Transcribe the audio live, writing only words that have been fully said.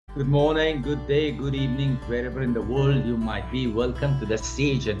Good morning, good day, good evening, wherever in the world you might be. Welcome to the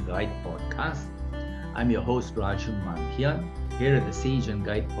Sage and Guide podcast. I'm your host, Raju Mankian. Here at the Sage and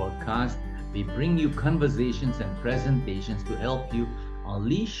Guide podcast, we bring you conversations and presentations to help you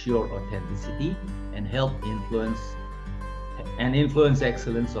unleash your authenticity and help influence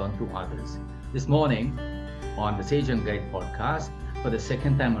excellence onto others. This morning on the Sage and Guide podcast, for the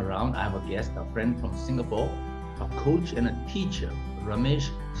second time around, I have a guest, a friend from Singapore, a coach and a teacher, Ramesh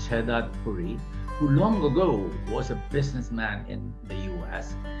Puri, who long ago was a businessman in the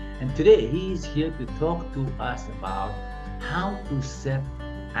US. And today he is here to talk to us about how to set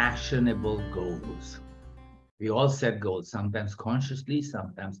actionable goals. We all set goals, sometimes consciously,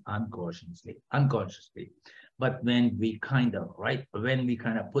 sometimes unconsciously. But when we kind of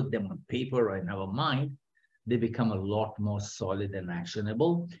put them on paper or in our mind, they become a lot more solid and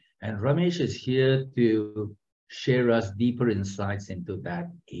actionable. And Ramesh is here to share us deeper insights into that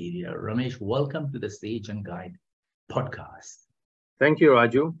area. Ramesh, welcome to the Sage and Guide podcast. Thank you,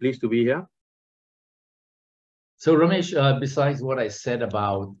 Raju. Pleased to be here. So, Ramesh, besides what I said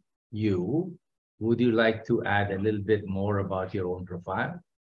about you, would you like to add a little bit more about your own profile?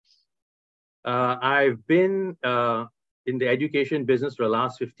 I've been in the education business for the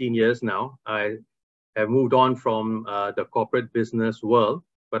last 15 years now. I have moved on from the corporate business world,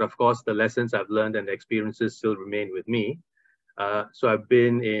 but of course, the lessons I've learned and the experiences still remain with me. So I've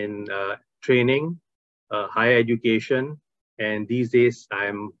been in training, higher education, and these days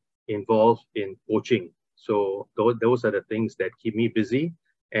I'm involved in coaching. So those are the things that keep me busy,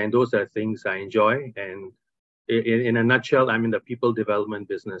 and those are the things I enjoy. And in a nutshell, I'm in the people development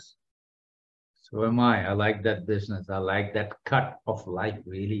business. So am I. I like that business. I like that cut of life,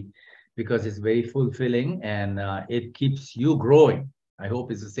 really, because it's very fulfilling and it keeps you growing. I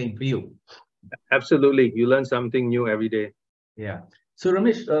hope it's the same for you. Absolutely. You learn something new every day. Yeah. So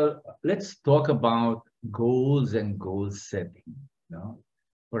Ramesh, let's talk about goals and goal setting. You know,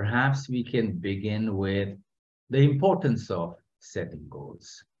 perhaps we can begin with the importance of setting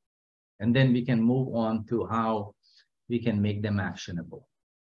goals, and then we can move on to how we can make them actionable.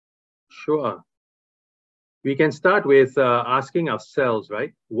 Sure. We can start with asking ourselves,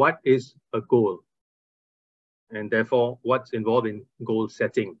 right? What is a goal? And therefore, what's involved in goal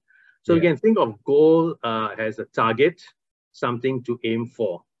setting? So we Yeah. can think of goal as a target, something to aim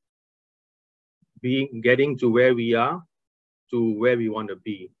for, being getting to where we are to where we want to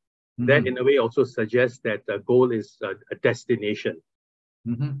be. That, Mm-hmm. in a way, also suggests that a goal is a destination.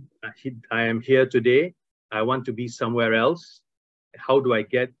 Mm-hmm. I am here today. I want to be somewhere else. How do I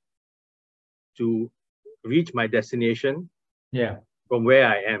get to reach my destination Yeah. from where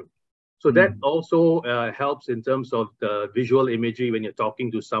I am? So that Mm. also helps in terms of the visual imagery when you're talking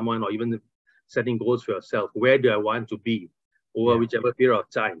to someone or even setting goals for yourself. Where do I want to be over Yeah. whichever period of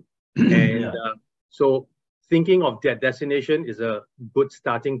time? And Yeah. so thinking of that destination is a good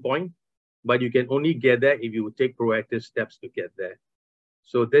starting point, but you can only get there if you take proactive steps to get there.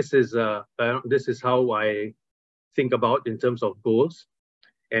 So this is how I think about in terms of goals.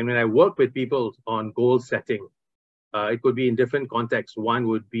 And when I work with people on goal setting, it could be in different contexts. One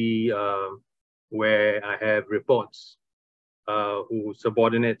would be where I have reports, who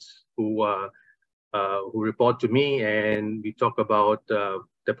subordinates who report to me, and we talk about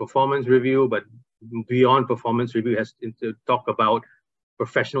the performance review. But beyond performance review, has to talk about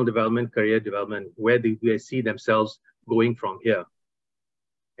professional development, career development. Where do they see themselves going from here?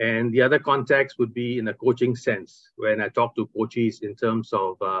 And the other context would be in a coaching sense, when I talk to coaches in terms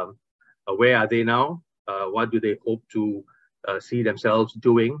of where are they now? What do they hope to see themselves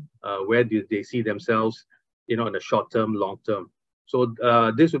doing? Where do they see themselves, in the short term, long term? So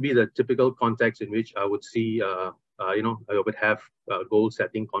this would be the typical context in which I would see, I would have a goal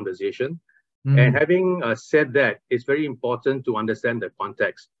setting conversation. And Mm. having said that, it's very important to understand the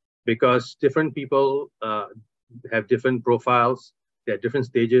context, because different people have different profiles. They're at different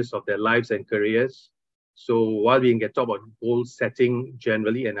stages of their lives and careers. So while we can talk about goal setting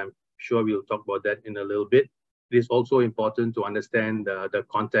generally, and I'm sure we'll talk about that in a little bit, it is also important to understand the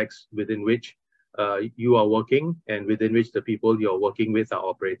context within which you are working and within which the people you're working with are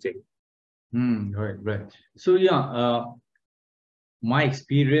operating. Right, right. So yeah, my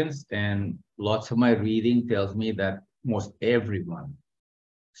experience and lots of my reading tells me that most everyone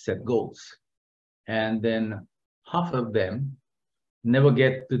set goals, and then half of them never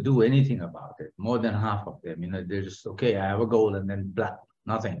get to do anything about it. More than half of them, they're just okay. I have a goal, and then blah,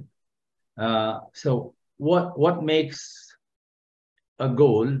 nothing. So what makes a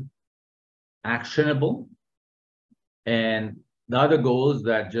goal actionable, and the other goals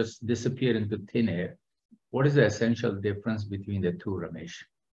that just disappear into thin air? What is the essential difference between the two, Ramesh?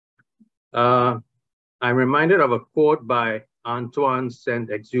 Uh, I'm reminded of a quote by Antoine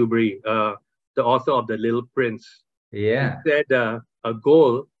Saint-Exupéry, the author of The Little Prince. He Yeah, said, a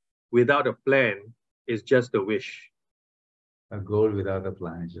goal without a plan is just a wish. a goal without a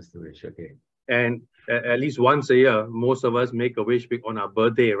plan is just a wish. Okay. And at least once a year, most of us make a wish on our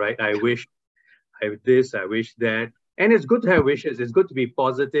birthday, right? I wish I this, I wish that. And it's good to have wishes. It's good to be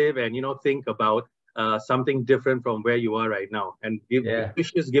positive and, think about something different from where you are right now. And Yeah,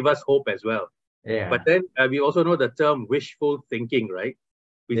 wishes give us hope as well. But yeah, then we also know the term wishful thinking, right?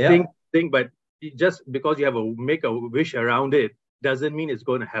 We yeah, think, but just because you have make a wish around it doesn't mean it's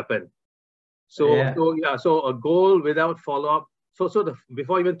going to happen. yeah, So a goal without follow up.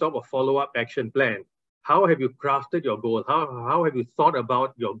 Before even talk of follow up action plan, how have you crafted your goal? How have you thought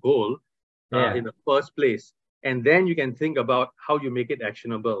about your goal in yeah, the first place? And then you can think about how you make it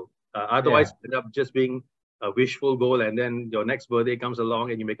actionable. yeah. Otherwise, end up just being a wishful goal, and then your next birthday comes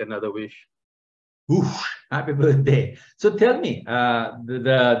along and you make another wish. Oof, happy birthday. So tell me,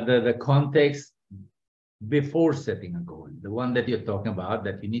 the context before setting a goal, the one that you're talking about,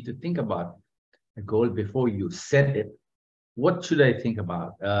 that you need to think about a goal before you set it. What should I think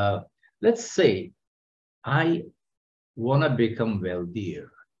about? Let's say I want to become wealthier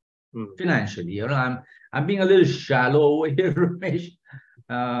Hmm. financially. I'm being a little shallow over here, Ramesh.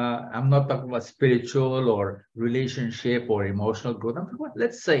 I'm not talking about spiritual or relationship or emotional growth. I'm talking about,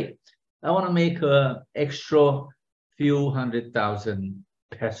 let's say, I want to make a extra few 100,000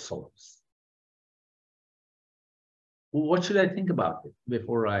 pesos. What should I think about it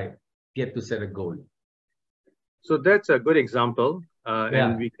before I get to set a goal? So that's a good example, and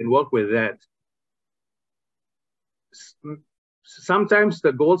Yeah, we can work with that. Sometimes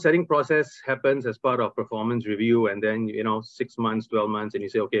the goal setting process happens as part of performance review, and then 6 months, 12 months, and you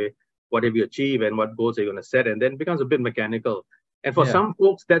say, okay, what have you achieved and what goals are you going to set? And then it becomes a bit mechanical. And for yeah, some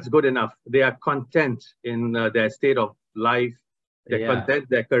folks, that's good enough. They are content in their state of life, they're yeah. content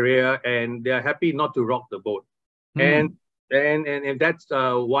their career, and they are happy not to rock the boat. And Hmm. and that's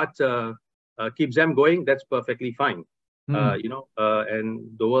what keeps them going. That's perfectly fine. Hmm.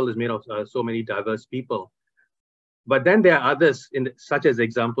 And the world is made of so many diverse people. But then there are others, such as the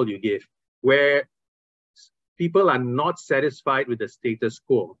example you gave, where people are not satisfied with the status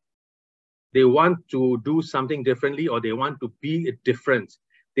quo. They want to do something differently, or they want to be different.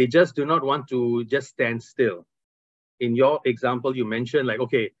 They just do not want to just stand still. In your example, you mentioned like,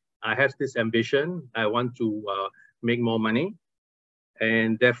 okay, I have this ambition. I want to make more money,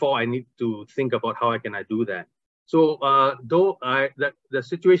 and therefore I need to think about how can I do that. So though the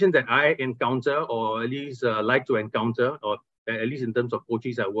situation that I encounter, or at least like to encounter, or at least in terms of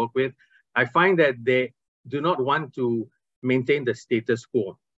coaches I work with, I find that they do not want to maintain the status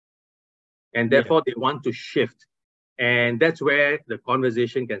quo, and Yeah. therefore they want to shift. And that's where the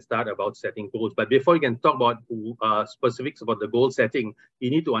conversation can start about setting goals. But before you can talk about specifics about the goal setting, you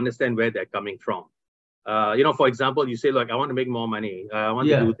need to understand where they're coming from. For example, you say, like, I want to make more money. I want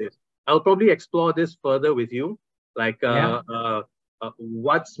to Yeah. do this. I'll probably explore this further with you. Like, Yeah.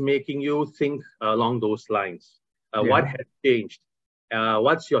 what's making you think along those lines? What Yeah. has changed?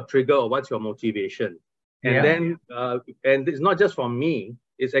 What's your trigger, or what's your motivation? And Yeah. then, and it's not just for me,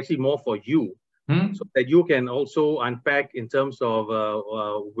 it's actually more for you, so Hmm. that you can also unpack in terms of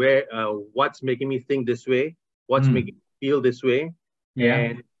where what's making me think this way, what's making Hmm. me feel this way, Yeah.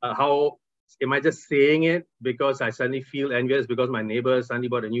 and how am I just saying it because I suddenly feel envious because my neighbor suddenly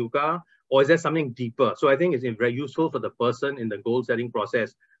bought a new car, or is there something deeper? So I think it's very useful for the person in the goal setting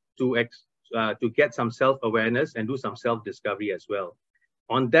process to to get some self awareness and do some self discovery as well.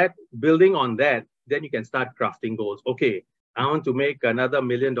 On that, building on that, then you can start crafting goals. Okay, I want to make another $1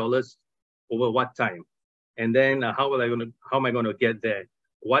 million over what time? And then how am I going to get there?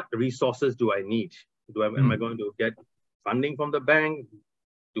 What resources do I need? Am I Hmm. going to get funding from the bank?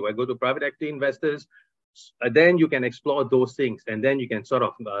 Do I go to private equity investors? Then you can explore those things, and then you can sort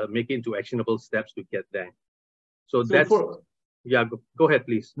of make it into actionable steps to get there. So So that's, for yeah, go ahead,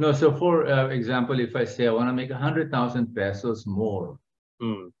 please. no, so for example, if I say I want to make 100,000 pesos more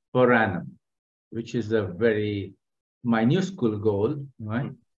Mm, per annum, which is a very minuscule goal,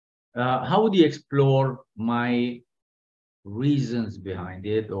 right? mm. How would you explore my reasons behind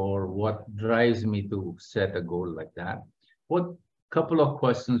it, or what drives me to set a goal like that? What couple of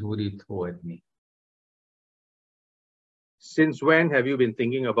questions would you throw at me? Since when have you been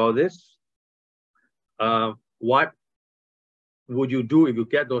thinking about this? What would you do if you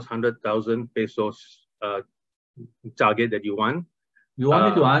get those 100,000 pesos target that you want? You want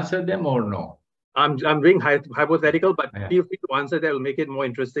me to Uh, answer them or no? I'm being hypothetical, but Yeah. feel free to answer that. Will make it more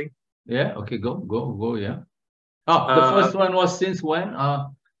interesting. Yeah. Okay. Go. Go. Go. Yeah. Oh, the Uh, first one was since when?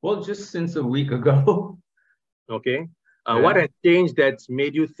 Well, just since a week ago. Okay. What Yeah. has changed that's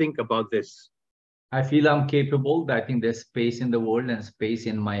made you think about this? I feel I'm capable. I think there's space in the world and space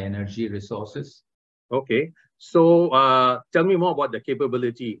in my energy resources. Okay. So tell me more about the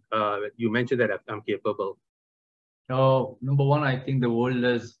capability. You mentioned that I'm capable. Number one, I think the world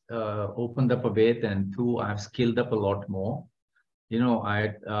has opened up a bit, and two, I've skilled up a lot more.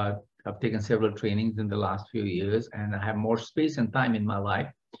 I've taken several trainings in the last few years, and I have more space and time in my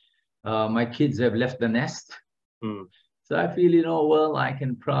life. My kids have left the nest, Hmm. so I feel, well, I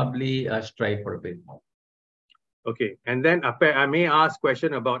can probably strive for a bit more. Okay. And then I may ask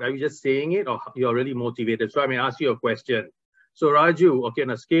question about, are you just saying it or you're really motivated? So I may ask you a question. So Raju, okay,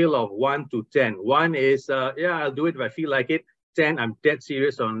 on a scale of 1 to 10, 1 is, yeah, I'll do it if I feel like it. 10, I'm dead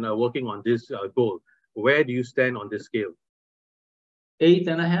serious on working on this goal. Where do you stand on this scale?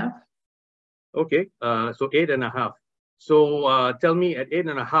 8.5. Okay, so 8.5. So tell me at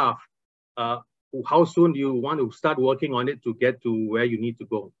 8.5, uh, how soon do you want to start working on it to get to where you need to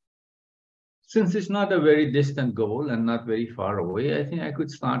go? Since it's not a very distant goal and not very far away, I think I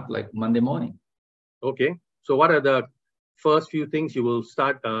could start like Monday morning. Okay, so what are the first few things you will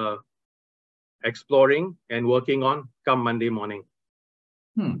start exploring and working on come Monday morning?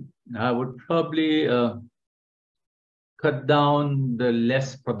 I would probably cut down the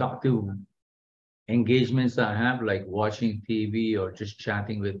less productive engagements I have, like watching TV or just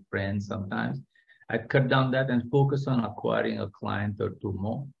chatting with friends sometimes. I'd cut down that and focus on acquiring a client or two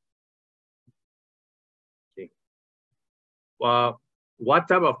more. Okay. What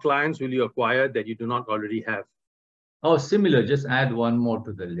type of clients will you acquire that you do not already have? Oh, similar, just add one more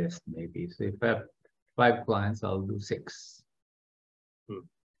to the list maybe. So if I have 5 clients, I'll do 6.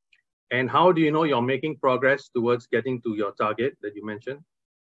 And how do you know you're making progress towards getting to your target that you mentioned?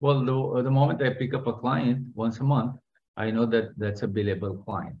 Well, the moment I pick up a client once a month, I know that that's a billable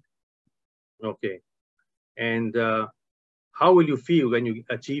client. Okay. And how will you feel when you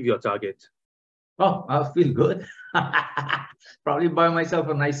achieve your target? Oh, I'll feel good. Probably buy myself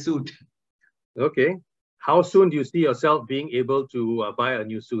a nice suit. Okay. How soon do you see yourself being able to buy a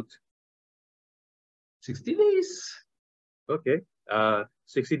new suit? 60 days. Okay.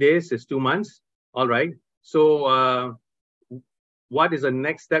 60 days is 2 months. All right. So what is the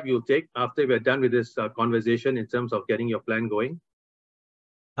next step you'll take after we're done with this conversation in terms of getting your plan going?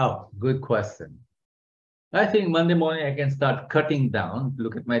 Oh, good question. I think Monday morning I can start cutting down,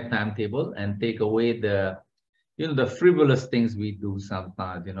 look at my timetable and take away the frivolous things we do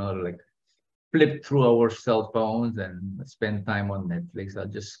sometimes, like flip through our cell phones and spend time on Netflix. I'll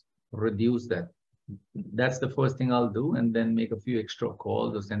just reduce that. That's the first thing I'll do, and then make a few extra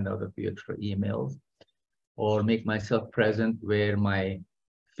calls or send out a few extra emails or make myself present where my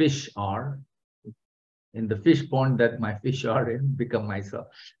fish are, in the fish pond that my fish are in, become myself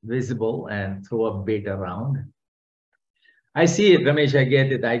visible and throw a bait around. I see it, Ramesh. I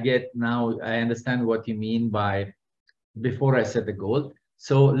get it. I get now. I understand what you mean by before I set the goal.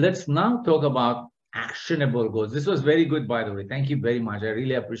 So let's now talk about actionable goals. This was very good, by the way. Thank you very much. I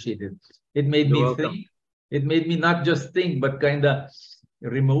really appreciate it. It made You're me welcome. think. It made me not just think, but kind of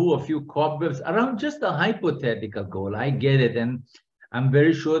remove a few cobwebs around just a hypothetical goal. I get it. And I'm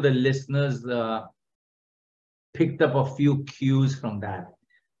very sure the listeners picked up a few cues from that.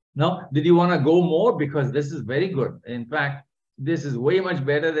 Now, did you want to go more? Because this is very good. In fact, this is way much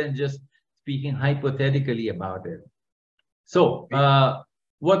better than just speaking hypothetically about it. So,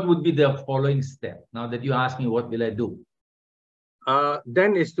 what would be the following step? Now that you ask me, what will I do?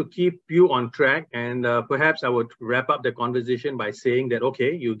 Then is to keep you on track. And perhaps I would wrap up the conversation by saying that,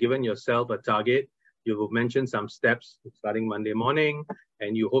 okay, you've given yourself a target. You've mentioned some steps starting Monday morning,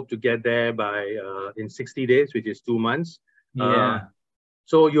 and you hope to get there by in 60 days, which is 2 months. Yeah,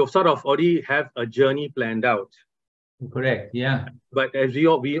 So you sort of already have a journey planned out. correct. Yeah, But as we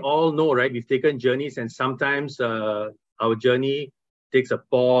all know, right, we've taken journeys, and sometimes our journey takes a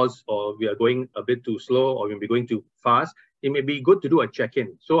pause, or we are going a bit too slow, or we'll be going too fast. It may be good to do a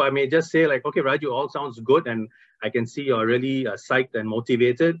check-in. So I may just say like, okay, Raju, all sounds good, and I can see you're really psyched and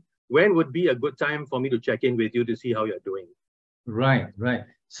motivated. When would be a good time for me to check in with you to see how you're doing? right, right.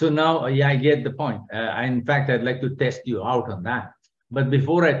 So now, yeah, I get the point. In fact, I'd like to test you out on that. But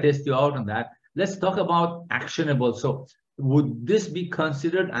before I test you out on that, let's talk about actionable. So would this be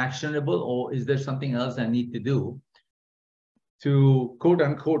considered actionable, or is there something else I need to do to quote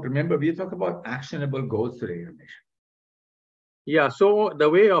unquote, remember, we talk about actionable goals today, Ramesh. Yeah, so the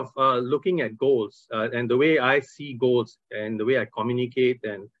way of looking at goals and the way I see goals and the way I communicate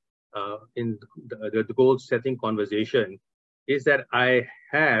and in the goal setting conversation is that I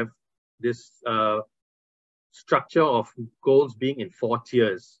have this structure of goals being in 4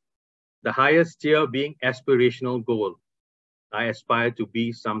 tiers. The highest tier being aspirational goal. I aspire to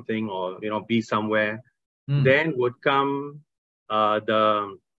be something, or be somewhere. Then would come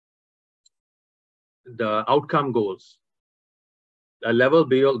the outcome goals. A level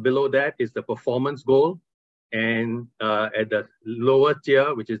below that is the performance goal, and at the lower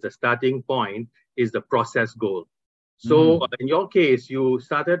tier, which is the starting point, is the process goal. So in your case, you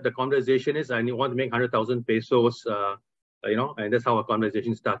started the conversation is, I want to make 100,000 pesos, and that's how our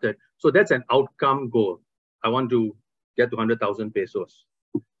conversation started. So that's an outcome goal. I want to get to 100,000 pesos.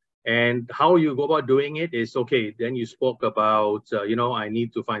 And how you go about doing it is, okay, then you spoke about, I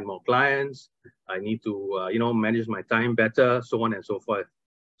need to find more clients. I need to, manage my time better, so on and so forth.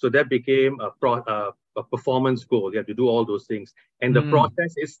 So that became a performance goal. You have to do all those things. And the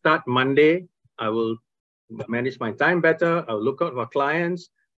process is start Monday. I will manage my time better. I'll look out for clients.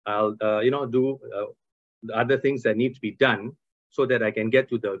 I'll, do the other things that need to be done so that I can get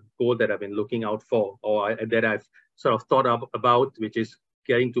to the goal that I've been looking out for, or that I've sort of thought about, which is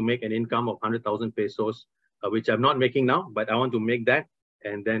getting to make an income of 100,000 pesos, which I'm not making now, but I want to make that.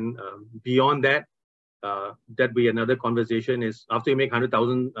 And then beyond that, that'd be another conversation is after you make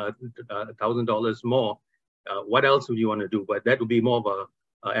 $100,000 more, what else would you want to do? But that would be more of a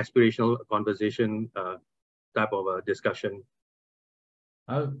aspirational conversation type of a discussion.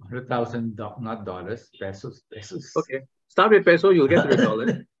 100,000, not dollars, pesos. Okay, start with peso, you'll get to the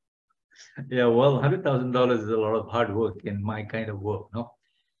dollars. Yeah, well, $100,000 is a lot of hard work in my kind of work, no?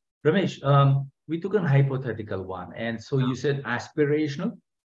 Ramesh, we took a hypothetical one, and so you said aspirational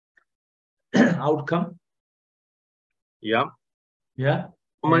outcome. Yeah. Yeah.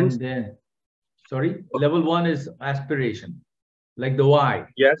 And then, sorry, level 1 is aspiration, like the why.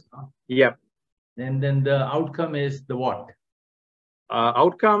 Yes. Yep. And then the outcome is the what?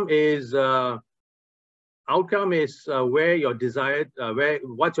 Outcome is where your desired,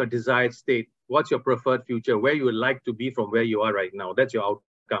 what's your desired state? What's your preferred future? Where you would like to be from where you are right now? That's your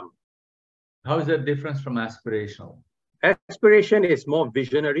outcome. How is that different from aspirational? Aspiration is more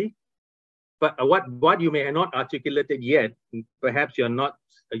visionary, but what you may have not articulated yet, perhaps you're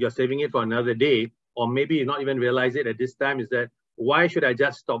saving it for another day, or maybe you not even realize it at this time, is that why should I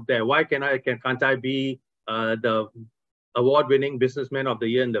just stop there? Why can't I be the award-winning businessman of the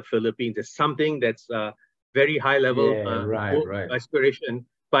year in the Philippines? It's something that's very high level aspiration,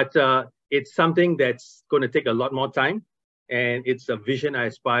 but it's something that's going to take a lot more time, and it's a vision I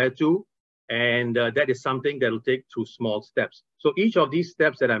aspire to, and that is something that will take through small steps. So each of these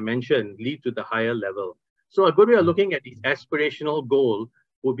steps that I mentioned lead to the higher level. So a good way of looking at the aspirational goal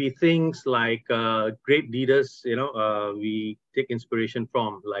would be things like great leaders, we take inspiration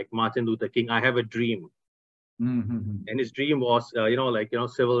from, like Martin Luther King. I have a dream. And his dream was,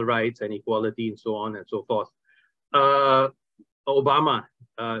 civil rights and equality and so on and so forth. Obama,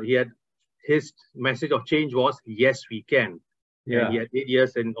 his message of change was, yes, we can. Yeah. And he had 8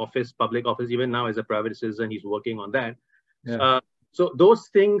 years in office, public office. Even now as a private citizen, he's working on that. Yeah. So those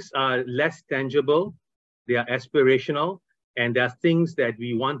things are less tangible. They are aspirational. And there are things that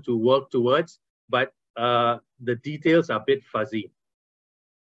we want to work towards, but the details are a bit fuzzy.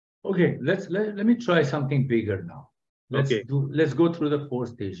 Okay, let me try something bigger now. Let's go through the 4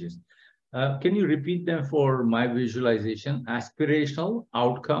 stages. Can you repeat them for my visualization? Aspirational,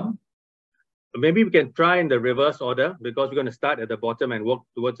 outcome. Maybe we can try in the reverse order, because we're going to start at the bottom and work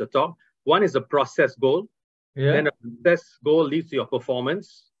towards the top. One is a process goal. Yeah. Then a process goal leads to your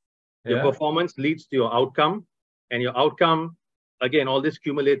performance. Your performance leads to your outcome. And your outcome, again, all this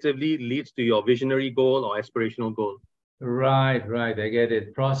cumulatively leads to your visionary goal or aspirational goal. Right. I get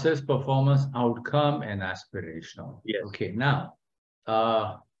it. Process, performance, outcome, and aspirational. Yes. Okay, now,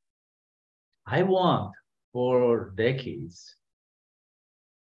 I want for decades,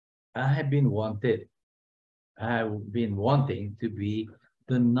 I've been wanting to be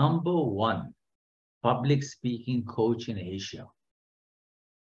the #1 public speaking coach in Asia.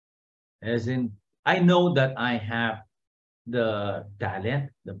 As in, I know that I have the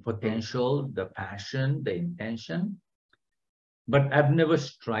talent, the potential, the passion, the intention, but I've never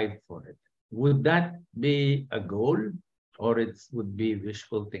strived for it. Would that be a goal, or it would be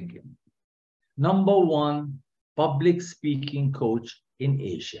wishful thinking? #1 public speaking coach in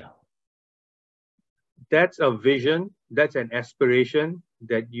Asia. That's a vision, that's an aspiration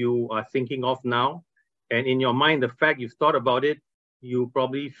that you are thinking of now. And in your mind, the fact you've thought about it, you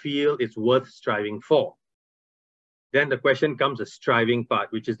probably feel it's worth striving for. Then the question comes the striving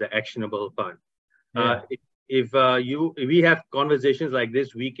part, which is the actionable part. Yeah. if we have conversations like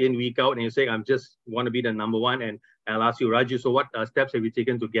this week in, week out, and you say, I'm just want to be the number one, and I'll ask you, Raju, so what steps have you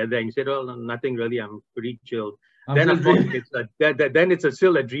taken to get there? And you said, oh, nothing really, I'm pretty chilled. Then of course then it's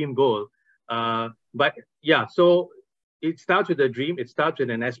still a dream goal. But yeah, so it starts with a dream, it starts with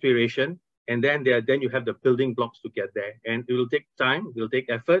an aspiration, and then you have the building blocks to get there. And it will take time, it will take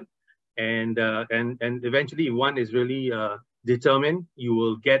effort, and eventually, if one is really determined, you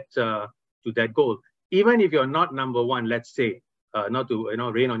will get to that goal. Even if you're not number one, let's say, not to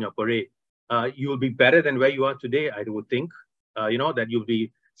rain on your parade, you will be better than where you are today, I would think. That you'll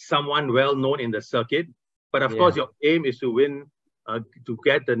be someone well known in the circuit. But of course, your aim is to win, to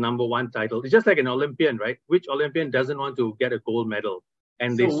get the number one title. It's just like an Olympian, right? Which Olympian doesn't want to get a gold medal?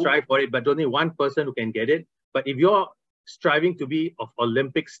 And they strive for it, but only one person who can get it. But if you're striving to be of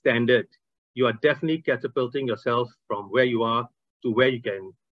Olympic standard, you are definitely catapulting yourself from where you are to where you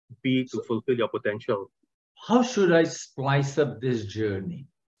can be to fulfill your potential. How should I splice up this journey?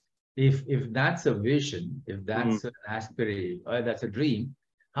 If that's a vision, if that's an aspiration, or that's a dream,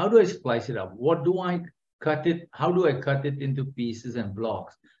 how do I splice it up? What do I cut it? How do I cut it into pieces and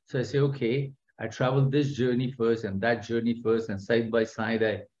blocks? So I say, okay, I travel this journey first and that journey first, and side by side,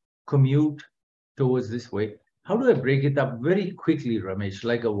 I commute towards this way. How do I break it up very quickly, Ramesh,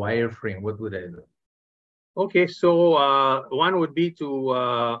 like a wireframe? What would I do? Okay, so one would be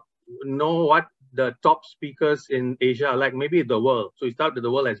to know what the top speakers in Asia are like, maybe the world. So you start with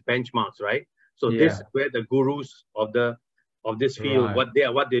the world as benchmarks, right? So this is where the gurus of this field, what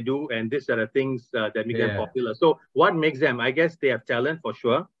they do, and these are the things that make them popular. So what makes them? I guess they have talent for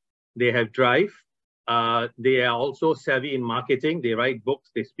sure. They have drive. They are also savvy in marketing. They write books.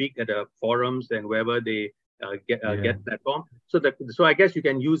 They speak at the forums and wherever they get platform. So I guess you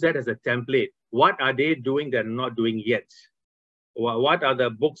can use that as a template. What are they doing that I'm not doing yet? What are the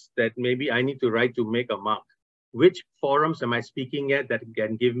books that maybe I need to write to make a mark? Which forums am I speaking at that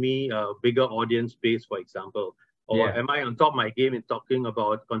can give me a bigger audience base, for example? Or am I on top of my game in talking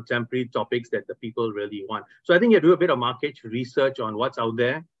about contemporary topics that the people really want? So I think you do a bit of market research on what's out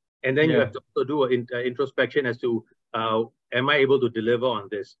there. And then you have to also do an introspection as to, am I able to deliver on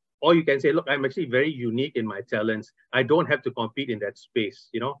this? Or you can say, look, I'm actually very unique in my talents. I don't have to compete in that space,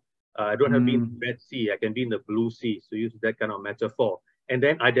 I don't have to be in the Red Sea. I can be in the Blue Sea. So use that kind of metaphor. And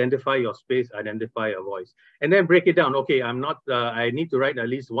then identify your space, identify your voice. And then break it down. Okay, I need to write at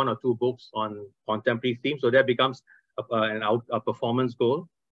least 1 or 2 books on contemporary themes. So that becomes a performance goal.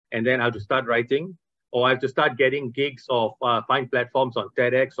 And then I have to start writing, or I have to start getting gigs or find platforms on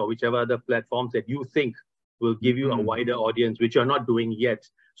TEDx or whichever other platforms that you think will give you a wider audience, which you're not doing yet.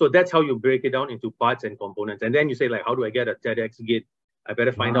 So that's how you break it down into parts and components. And then you say, like, how do I get a TEDx gig? I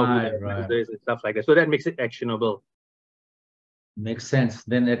better find out who that is and stuff like that. So that makes it actionable. Makes sense.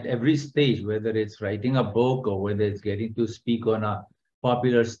 Then at every stage, whether it's writing a book or whether it's getting to speak on a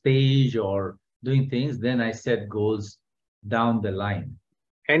popular stage or doing things, then I set goals down the line.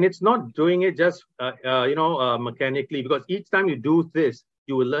 And it's not doing it just mechanically, because each time you do this,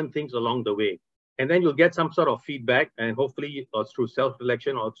 you will learn things along the way. And then you'll get some sort of feedback, and hopefully through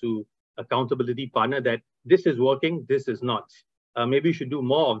self-reflection or through accountability partner, that this is working, this is not. Maybe you should do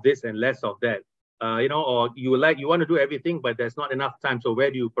more of this and less of that. Or you want to do everything, but there's not enough time. So where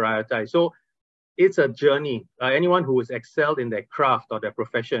do you prioritize? So it's a journey. Anyone who has excelled in their craft or their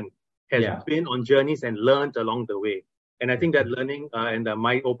profession has been on journeys and learned along the way. And I think that learning and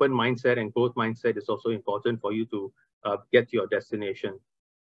the open mindset and growth mindset is also important for you to get to your destination.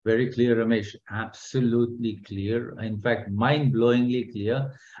 Very clear, Ramesh. Absolutely clear. In fact, mind-blowingly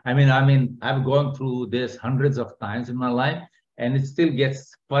clear. I mean, I've gone through this hundreds of times in my life, and it still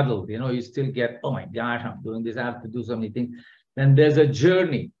gets fuddled. You still get, oh my gosh, I'm doing this. I have to do so many things. Then there's a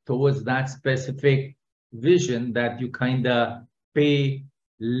journey towards that specific vision that you kind of pay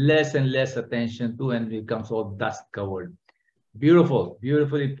less and less attention to, and it becomes all dust covered. Beautiful,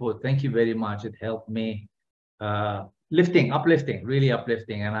 beautifully put. Thank you very much. It helped me. Uplifting, really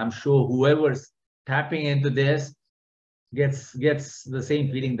uplifting. And I'm sure whoever's tapping into this gets the same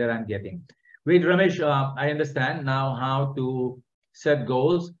feeling that I'm getting. Great, Ramesh. I understand now how to set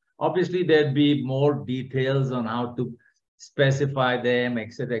goals. Obviously, there'd be more details on how to specify them,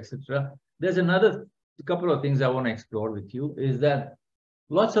 etc., etc. There's another couple of things I want to explore with you, is that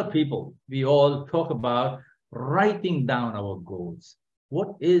lots of people, we all talk about writing down our goals.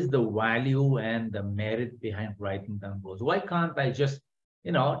 What is the value and the merit behind writing down goals? Why can't I just,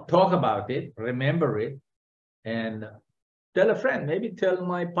 talk about it, remember it, and tell a friend, maybe tell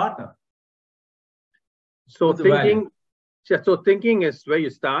my partner? So thinking is where you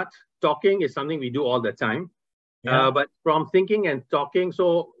start. Talking is something we do all the time. But from thinking and talking,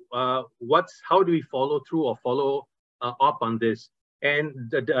 so how do we follow through or follow up on this? And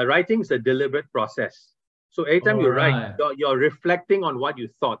the writing is a deliberate process. So every time All you write, right. you're reflecting on what you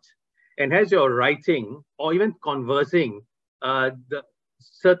thought. And as you're writing or even conversing, the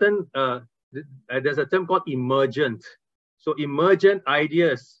certain there's a term called emergent. So emergent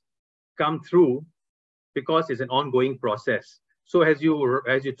ideas come through because it's an ongoing process. So as you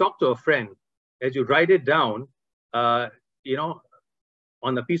talk to a friend, as you write it down, you know,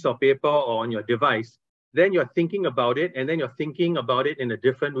 on a piece of paper or on your device, then you're thinking about it, and then you're thinking about it in a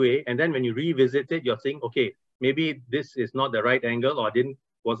different way. And then when you revisit it, you're saying, okay, maybe this is not the right angle, or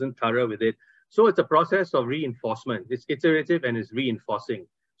wasn't thorough with it. So it's a process of reinforcement. It's iterative and it's reinforcing.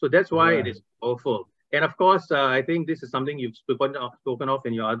 So that's why it is powerful. And of course, I think this is something you've spoken of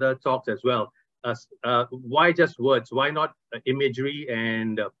in your other talks as well. Why just words? Why not imagery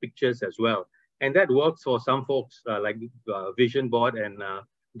and pictures as well? And that works for some folks like Vision Board and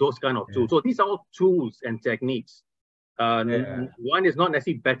those kind of tools. So these are all tools and techniques. One is not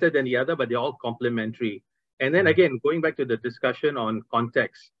necessarily better than the other, but they're all complementary. And then again, going back to the discussion on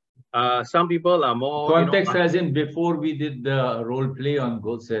context, some people are more context, as in before we did the role play on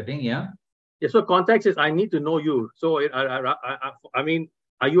goal setting. Yeah. So context is I need to know you. So I mean,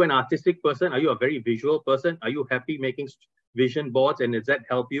 are you an artistic person? Are you a very visual person? Are you happy making vision boards, and does that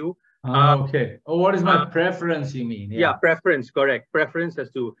help you? Okay. Oh, what is my preference, you mean? Yeah, preference, correct. Preference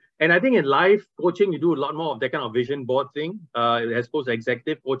as to, and I think in life coaching, you do a lot more of that kind of vision board thing, as opposed to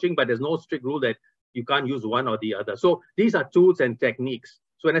executive coaching, but there's no strict rule that you can't use one or the other. So these are tools and techniques.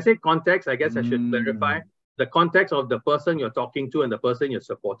 So when I say context, I guess I should clarify the context of the person you're talking to and the person you're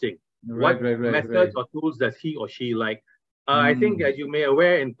supporting. What methods or tools does he or she like? I think, as you may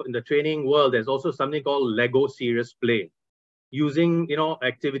aware, in the training world, there's also something called Lego serious play. Using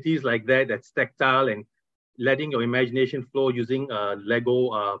activities like that's tactile and letting your imagination flow using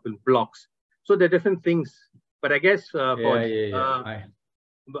Lego blocks. So there are different things, but I guess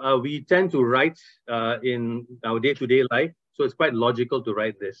we tend to write in our day-to-day life, so it's quite logical to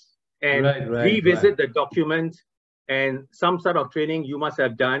write this and revisit the document. And some sort of training you must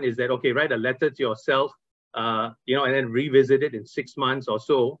have done is that, okay, write a letter to yourself, and then revisit it in 6 months or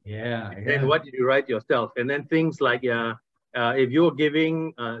so. And then what did you write yourself? And then things like if you're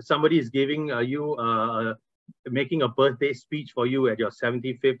giving, somebody is giving you, making a birthday speech for you at your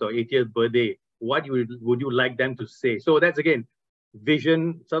 75th or 80th birthday, what would you like them to say? So that's, again,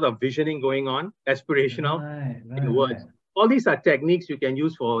 sort of visioning going on, aspirational in words. All these are techniques you can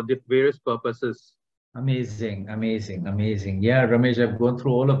use for various purposes. Amazing, amazing, amazing. Yeah, Ramesh, I've gone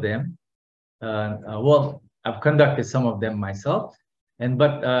through all of them. Well, I've conducted some of them myself.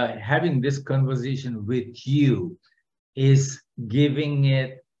 But having this conversation with you is giving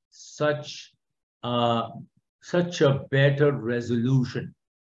it such a better resolution.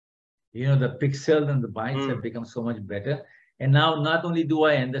 The pixel and the bytes have become so much better. And now not only do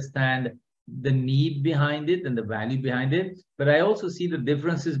I understand the need behind it and the value behind it, but I also see the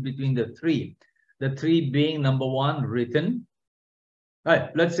differences between the three. The three being, number one, written. Right,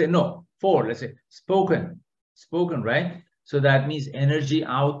 let's say, no, four, let's say spoken, right? So that means energy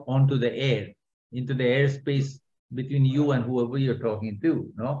out onto the air, into the airspace between you and whoever you're talking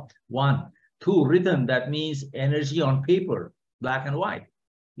to, no? One. Two, written, that means energy on paper, black and white,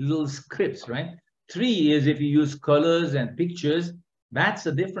 little scripts, right? Three is if you use colors and pictures, that's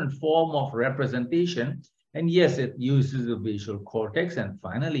a different form of representation. And yes, it uses the visual cortex. And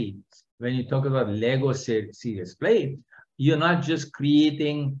finally, when you talk about Lego serious play, you're not just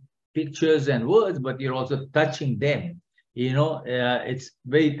creating pictures and words, but you're also touching them. It's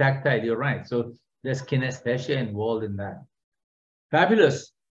very tactile, you're right. So there's kinesthesia involved in that.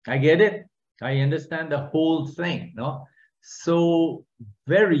 Fabulous. I get it. I understand the whole thing, no? So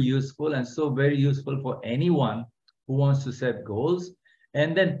very useful, and so very useful for anyone who wants to set goals.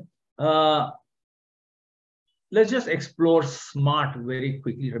 And then let's just explore SMART very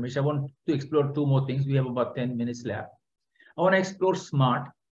quickly, Ramesh. I want to explore two more things. We have about 10 minutes left. I want to explore SMART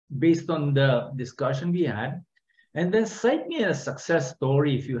based on the discussion we had. And then cite me a success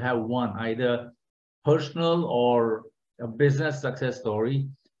story if you have one, either personal or a business success story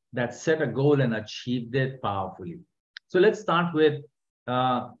that set a goal and achieved it powerfully. So let's start with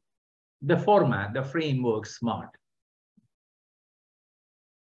the format, the framework, SMART.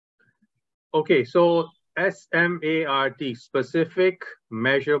 Okay, so SMART, specific,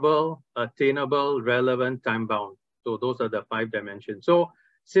 measurable, attainable, relevant, time-bound. So those are the 5 dimensions. So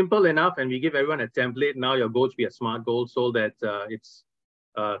simple enough, and we give everyone a template. Now your goal should be a SMART goal so that it's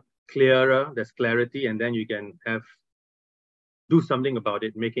clearer, there's clarity, and then you can do something about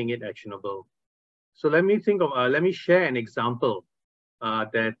it, making it actionable. So let me share an example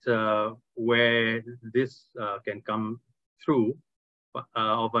where this can come through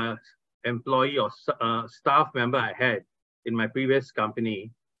of a employee or staff member I had in my previous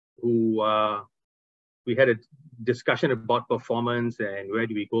company who we had a discussion about performance and where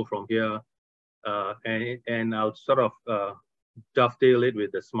do we go from here. And I'll sort of dovetail it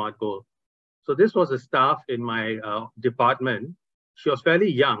with the SMART goal. So this was a staff in my department. She was fairly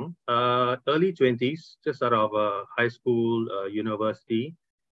young, early 20s, just out of high school, university.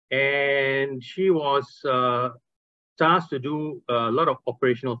 And she was tasked to do a lot of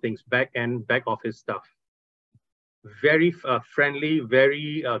operational things, back office stuff. Very friendly,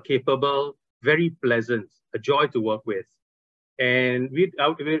 very capable, very pleasant, a joy to work with. And we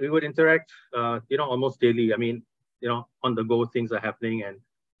would interact, almost daily. I mean, on the go, things are happening,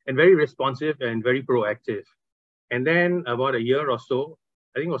 and very responsive and very proactive. And then about a year or so,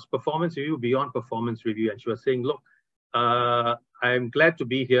 I think it was performance review, beyond performance review. And she was saying, look, I'm glad to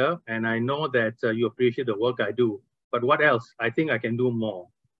be here. And I know that you appreciate the work I do. But what else? I think I can do more.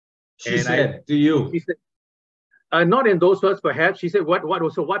 She said to you. She said, not in those words, perhaps. She said,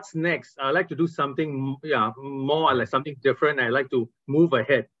 what's next? I like to do something more, like something different. I like to move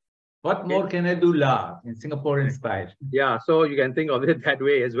ahead. What more can I do, La, in Singaporean style? Yeah, so you can think of it that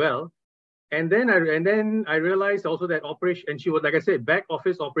way as well. And then I realized also that operation, and she was, like I said, back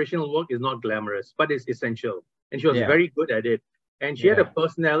office operational work is not glamorous, but it's essential. And she was very good at it. And she had a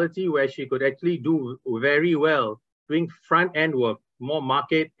personality where she could actually do very well doing front end work, more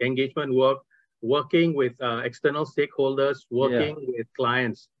market engagement work, working with external stakeholders, working with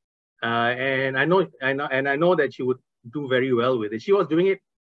clients. And I know that she would do very well with it. She was doing it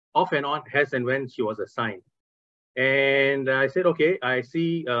off and on, as and when she was assigned. And I said, okay, I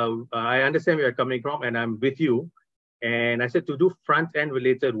see, I understand where you're coming from, and I'm with you. And I said, to do front-end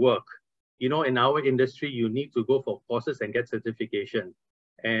related work, in our industry, you need to go for courses and get certification.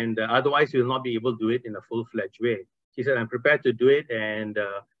 And otherwise, you'll not be able to do it in a full-fledged way. She said, I'm prepared to do it, and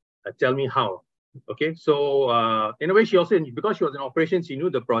tell me how. Okay, so in a way, she also, because she was in operations, she knew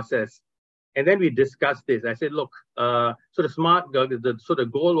the process. And then we discussed this. I said, look, so the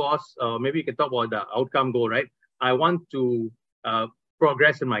goal was, maybe we can talk about the outcome goal, right? I want to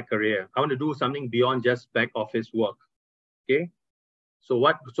progress in my career. I want to do something beyond just back office work. Okay. So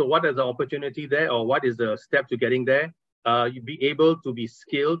what is the opportunity there, or what is the step to getting there? You be able to be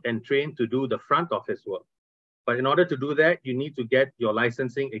skilled and trained to do the front office work. But in order to do that, you need to get your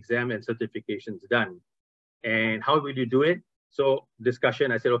licensing exam and certifications done. And how will you do it? So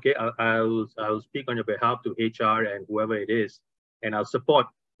discussion, I said, okay, I'll speak on your behalf to HR and whoever it is, and I'll support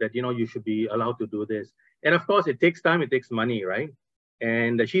that, you should be allowed to do this. And of course, it takes time, it takes money, right?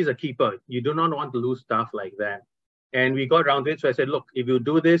 And she's a keeper. You do not want to lose staff like that. And we got around to it. So I said, look, if you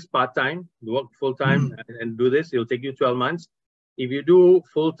do this part-time, work full-time and do this, it'll take you 12 months. If you do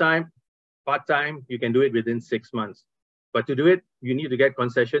full-time, part-time, you can do it within 6 months. But to do it, you need to get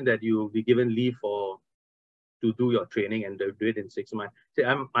concession that you'll be given leave to do your training and do it in 6 months. See,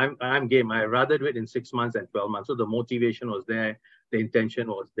 I'm game. I rather do it in 6 months than 12 months. So the motivation was there, the intention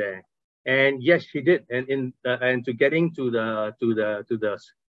was there. And yes, she did. And to getting to the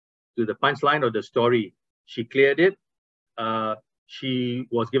punchline of the story, she cleared it. She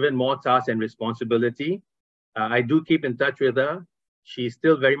was given more tasks and responsibility. I do keep in touch with her. She's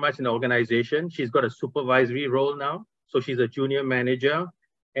still very much in the organization. She's got a supervisory role now. So she's a junior manager.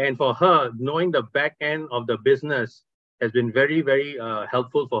 And for her, knowing the back end of the business has been very, very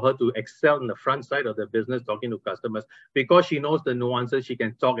helpful for her to excel in the front side of the business, talking to customers. Because she knows the nuances, she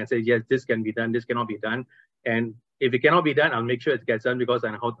can talk and say, yes, this can be done, this cannot be done. And if it cannot be done, I'll make sure it gets done because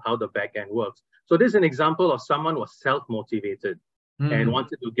I know how the back end works. So this is an example of someone who was self-motivated and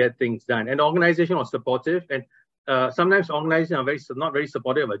wanted to get things done. And the organization was supportive. And sometimes organizations are not very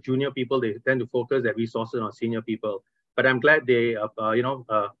supportive of junior people. They tend to focus their resources on senior people. But I'm glad they,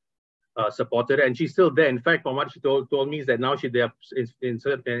 supported her, and she's still there. In fact, from what she told me is that now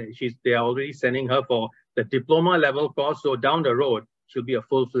they are already sending her for the diploma level course. So down the road, she'll be a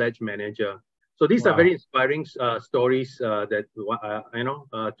full-fledged manager. So these are very inspiring stories that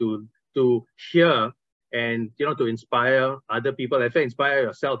to hear and to inspire other people. In fact, inspire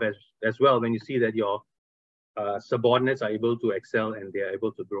yourself as well when you see that your subordinates are able to excel and they are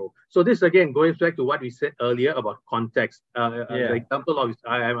able to grow. So this again goes back to what we said earlier about context. The example of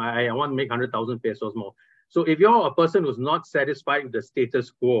I want to make 100,000 pesos more. So if you're a person who's not satisfied with the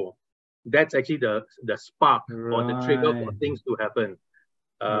status quo, that's actually the spark or the trigger for things to happen.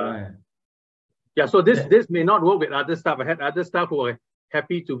 Yeah, so this may not work with other staff. I had other staff who were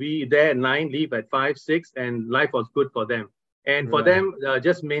happy to be there at 9, leave at 5, 6, and life was good for them. And for them,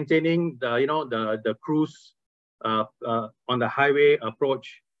 just maintaining the cruise on the highway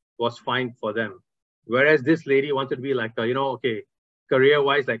approach was fine for them. Whereas this lady wanted to be like, okay,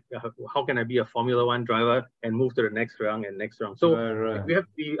 career-wise, like how can I be a Formula One driver and move to the next round and next round? So Right. we have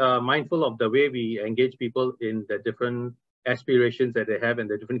to be mindful of the way we engage people in the different aspirations that they have and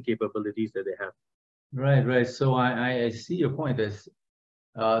the different capabilities that they have. Right. So I see your point.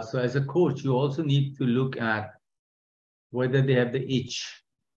 So as a coach, you also need to look at whether they have the itch,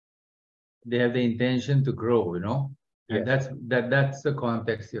 they have the intention to grow, and Yes. that's the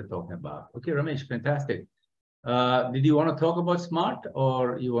context you're talking about. Okay, Ramesh, fantastic. Did you want to talk about SMART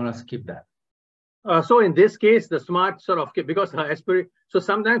or you want to skip that? So in this case, the SMART sort of, because so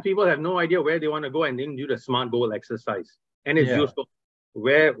sometimes people have no idea where they want to go and then do the SMART goal exercise. And it's Yeah. useful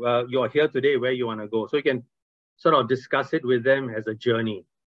where you're here today, where you want to go. So you can sort of discuss it with them as a journey.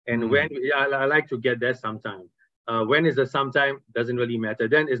 And when I like to get there sometime. When is the sometime doesn't really matter.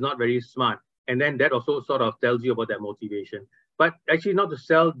 Then it's not very smart. And then that also sort of tells you about that motivation. But actually not to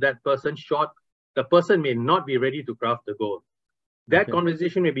sell that person short, the person may not be ready to craft the goal. That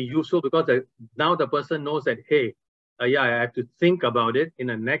conversation may be useful because now the person knows that, hey, yeah, I have to think about it in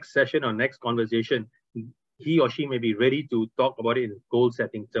the next session or next conversation. He or she may be ready to talk about it in goal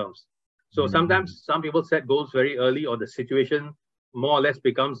setting terms. So sometimes some people set goals very early, or the situation more or less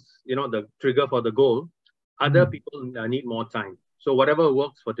becomes, the trigger for the goal. Other people need more time. So whatever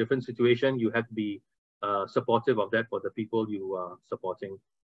works for different situation, you have to be supportive of that for the people you are supporting.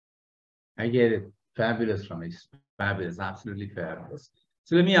 I get it. Fabulous, Ramesh. Fabulous. Absolutely fabulous.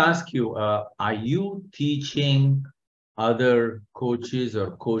 So let me ask you, are you teaching other coaches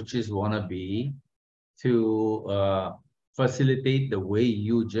or coaches wannabe to facilitate the way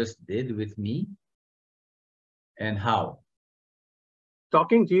you just did with me? And how?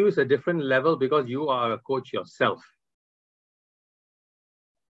 Talking to you is a different level because you are a coach yourself.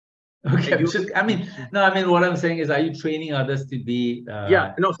 Okay, what I'm saying is, are you training others to be?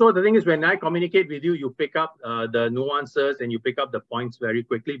 Yeah, no. So the thing is, when I communicate with you, you pick up the nuances and you pick up the points very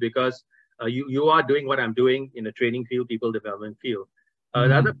quickly because you are doing what I'm doing in the training field, people development field.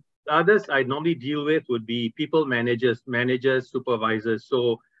 The others I normally deal with would be people managers, supervisors.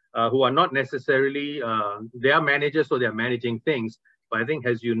 So who are not necessarily they are managers, so they are managing things. But I think,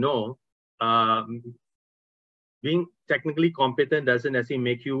 as you know, being technically competent doesn't necessarily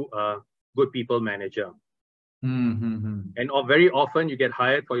make you a good people manager. And very often you get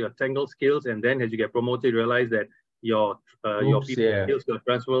hired for your technical skills, and then as you get promoted, you realize that your people skills, your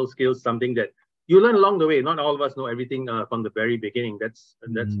transferable skills, something that you learn along the way. Not all of us know everything from the very beginning. That's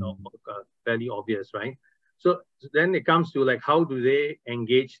fairly obvious, right? So then it comes to like, how do they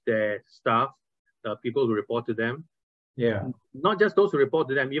engage their staff, people who report to them? Yeah. Not just those who report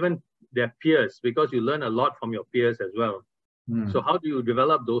to them, even their peers, because you learn a lot from your peers as well. So how do you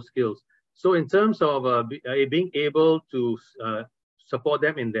develop those skills? So in terms of being able to support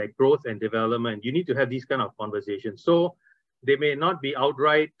them in their growth and development, you need to have these kind of conversations. So they may not be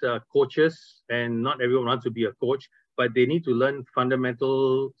outright coaches, and not everyone wants to be a coach, but they need to learn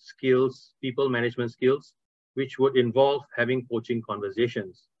fundamental skills, people management skills, which would involve having coaching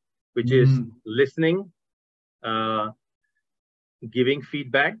conversations, which is listening, giving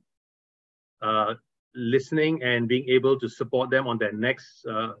feedback, listening and being able to support them on their next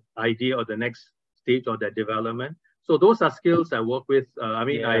idea or the next stage of their development. So those are skills I work with.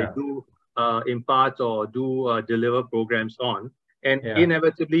 I do impart or do deliver programs on. And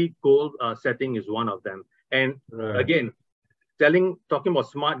inevitably, goal setting is one of them. And again, talking about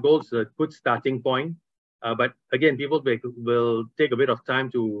SMART goals is a good starting point. But again, people will take a bit of time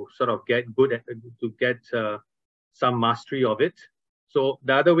to sort of get good at, to get some mastery of it. So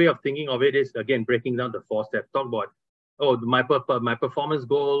the other way of thinking of it is, again, breaking down the 4 steps. Talk about, my performance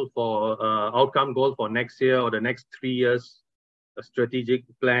goal for outcome goal for next year or the next 3 years. A strategic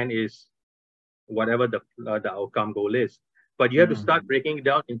plan is whatever the outcome goal is. But you have to start breaking it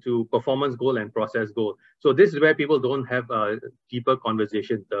down into performance goal and process goal. So this is where people don't have a deeper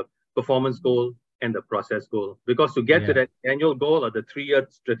conversation, the performance goal and the process goal. Because to get to that annual goal or the 3-year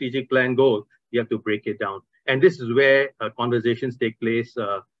strategic plan goal, you have to break it down. And this is where conversations take place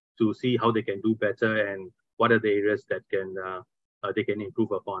to see how they can do better and what are the areas that they can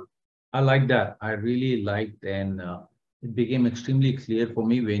improve upon. I like that. I really liked, and it became extremely clear for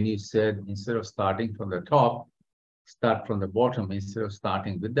me when you said, instead of starting from the top, start from the bottom. Instead of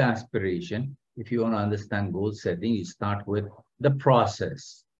starting with the aspiration, if you want to understand goal setting, you start with the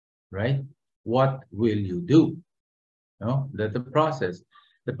process, right? What will you do? That's the process.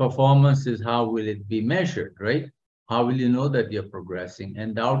 The performance is how will it be measured, right? How will you know that you're progressing?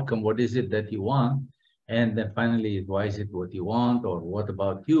 And the outcome, what is it that you want? And then finally, why is it what you want, or what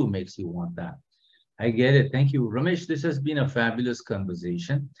about you makes you want that? I get it. Thank you. Ramesh, this has been a fabulous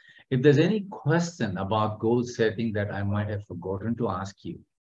conversation. If there's any question about goal setting that I might have forgotten to ask you,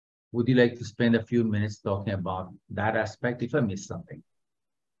 would you like to spend a few minutes talking about that aspect if I missed something?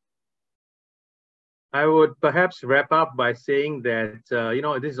 I would perhaps wrap up by saying that,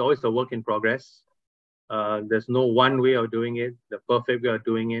 this is always a work in progress. There's no one way of doing it, the perfect way of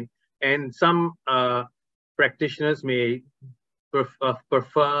doing it. And some practitioners may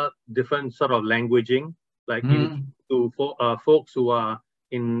prefer different sort of languaging, like to folks who are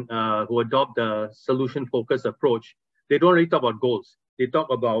who adopt the solution-focused approach. They don't really talk about goals. They talk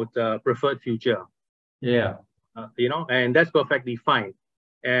about preferred future. Yeah. And that's perfectly fine.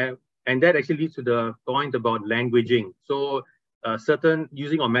 And that actually leads to the point about languaging. So certain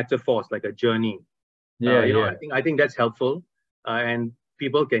using of metaphors like a journey. I think that's helpful, and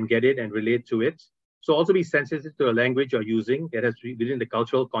people can get it and relate to it. So also be sensitive to the language you're using. It has to be within the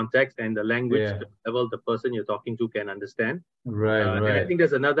cultural context and the language level the person you're talking to can understand. Right. And I think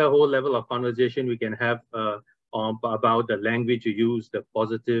there's another whole level of conversation we can have about the language you use, the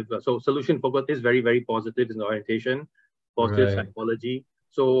positive. So solution focus is very, very positive in orientation, positive psychology.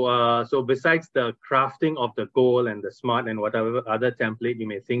 So besides the crafting of the goal and the SMART and whatever other template you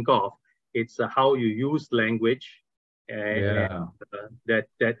may think of, it's how you use language, and that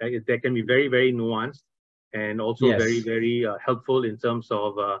can be very, very nuanced, and also very, very helpful in terms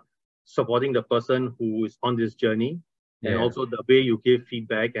of supporting the person who is on this journey, and also the way you give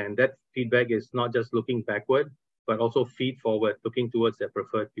feedback. And that feedback is not just looking backward, but also feed forward, looking towards their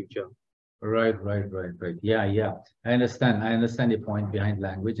preferred future. Right. Yeah. I understand your point behind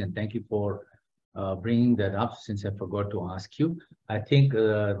language, and thank you for bringing that up, since I forgot to ask you. I think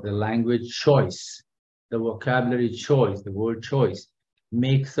the language choice, the vocabulary choice, the word choice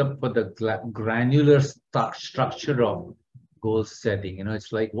makes up for the granular structure of goal setting.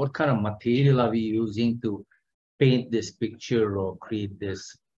 It's like, what kind of material are we using to paint this picture or create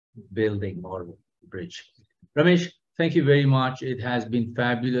this building or bridge? Ramesh, thank you very much. It has been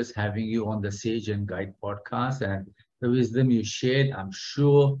fabulous having you on the Sage and Guide podcast, and the wisdom you shared, I'm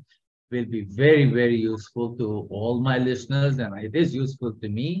sure, will be very, very useful to all my listeners, and it is useful to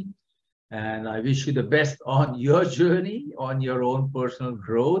me. And I wish you the best on your journey, on your own personal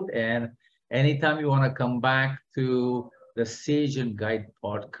growth. And anytime you want to come back to the Sage and Guide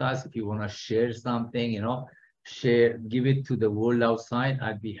podcast, if you want to share something, give it to the world outside,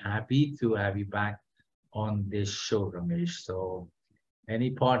 I'd be happy to have you back on this show, Ramesh. So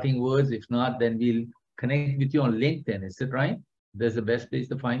any parting words? If not, then we'll connect with you on LinkedIn. Is it right? That's the best place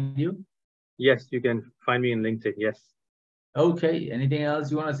to find you? Yes, you can find me in LinkedIn. Yes. Okay. Anything else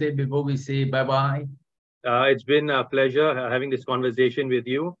you want to say before we say bye-bye? It's been a pleasure having this conversation with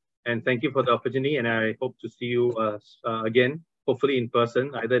you. And thank you for the opportunity. And I hope to see you again, hopefully in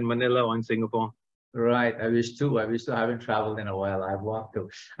person, either in Manila or in Singapore. Right. I wish to. I haven't traveled in a while. I've walked to.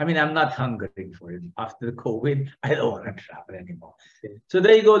 I mean, I'm not hungry for it. After the COVID, I don't want to travel anymore. Okay. So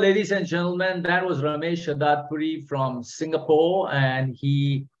there you go, ladies and gentlemen. That was Ramesh Shadatpuri from Singapore, and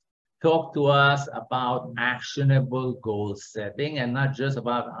he talked to us about actionable goal setting, and not just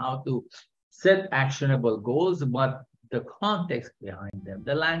about how to set actionable goals, but the context behind them,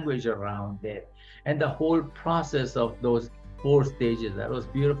 the language around it, and the whole process of those 4 stages. That was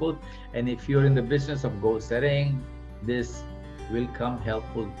beautiful. And if you're in the business of goal setting, this will come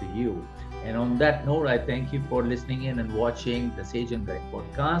helpful to you. And on that note, I thank you for listening in and watching the Sage and Guide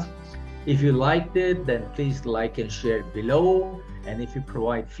podcast. If you liked it, then please like and share below. And if you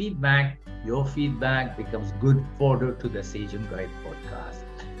provide feedback, your feedback becomes good fodder to the Sage and Guide podcast.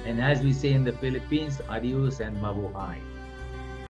 And as we say in the Philippines, adios and mabuhay.